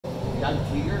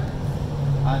Jagdtiger.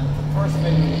 And first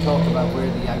maybe we talk about where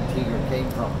the Jagdtiger came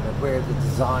from, where the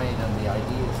design and the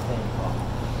ideas came from.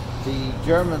 The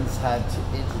Germans had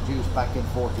introduced back in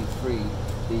 '43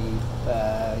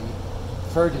 the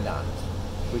Ferdinand,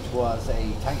 which was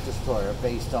a tank destroyer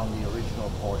based on the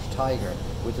original Porsche Tiger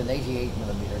with an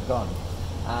 88mm gun.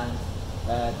 And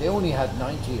they only had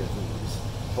 90 of these,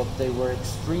 but they were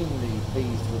extremely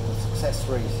pleased with the success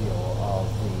ratio of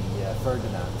the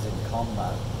Ferdinands in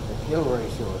combat. The kill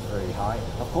ratio was very high.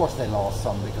 Of course they lost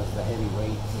some because of the heavy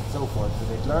weights and so forth, but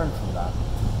they'd learned from that.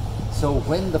 So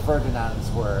when the Ferdinands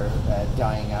were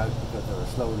dying out because they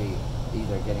were slowly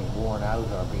either getting worn out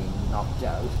or being knocked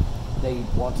out, they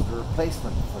wanted a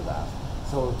replacement for that.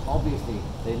 So obviously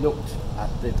they looked at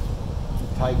the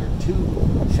Tiger II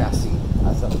chassis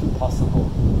as a possible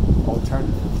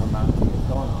alternative for mounting a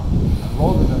gun on. And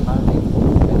rather than mounting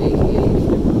an 88,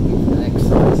 they were looking for the next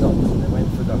size up, and they went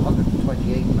for the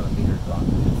 128mm gun.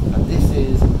 And this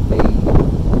is a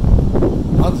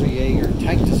Panzerjäger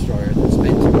tank destroyer that's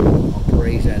meant to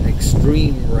operate at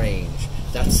extreme range.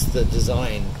 That's the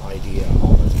design idea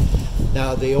of it.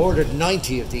 Now they ordered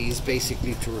 90 of these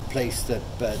basically to replace the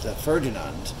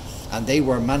Ferdinand, and they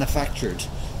were manufactured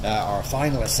or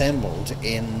final assembled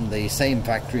in the same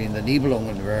factory in the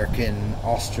Nibelungenwerk in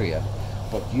Austria,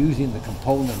 but using the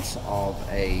components of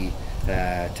a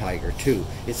Tiger II.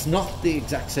 It's not the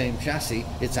exact same chassis,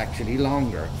 it's actually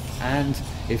longer. And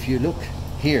if you look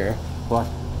here, what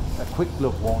a quick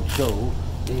look won't show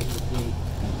is that the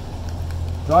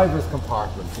driver's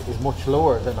compartment is much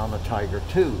lower than on a Tiger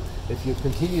II. If you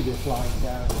continue this line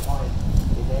down the line,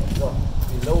 it ends up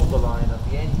below the line of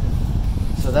the engine.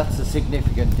 So that's a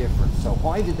significant difference. So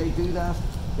why did they do that?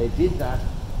 They did that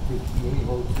to be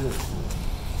able to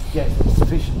get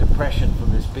sufficient depression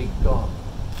from this big gun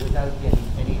without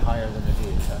getting any higher than it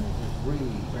is. And it is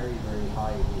really very, very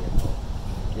high vehicle.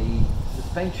 The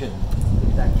suspension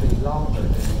is actually longer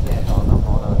than you get on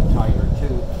a Tiger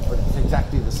II, but it's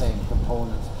exactly the same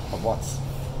components of what's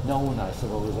known, I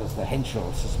suppose, as the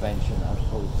Henschel suspension as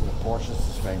opposed to the Porsche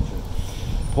suspension.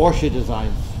 Porsche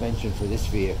designed suspension for this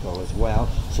vehicle as well,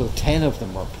 so 10 of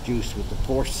them were produced with the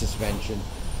Porsche suspension,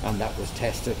 and that was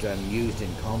tested and used in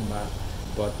combat,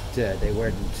 but they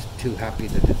weren't too happy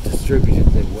that it distributed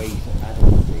the weight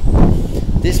adequately.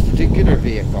 This particular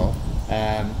vehicle,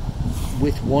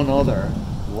 with one other,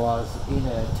 was in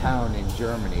a town in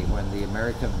Germany when the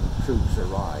American troops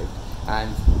arrived,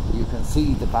 and you can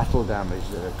see the battle damage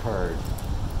that occurred.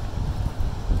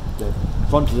 The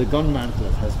front of the gun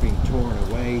mantlet has been torn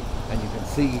away, and you can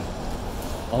see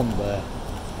on the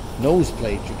nose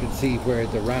plate, you can see where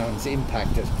the rounds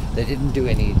impacted. They didn't do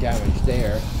any damage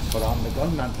there, but on the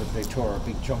gun mantlet they tore a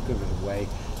big chunk of it away,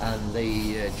 and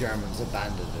the Germans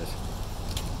abandoned it.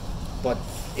 But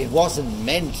it wasn't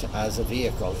meant as a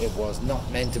vehicle. It was not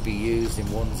meant to be used in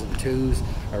ones and twos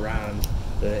around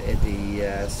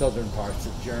the southern parts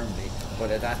of Germany, but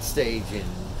at that stage in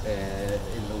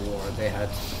the war they had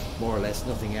more or less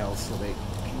nothing else, so they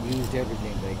used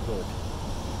everything they could.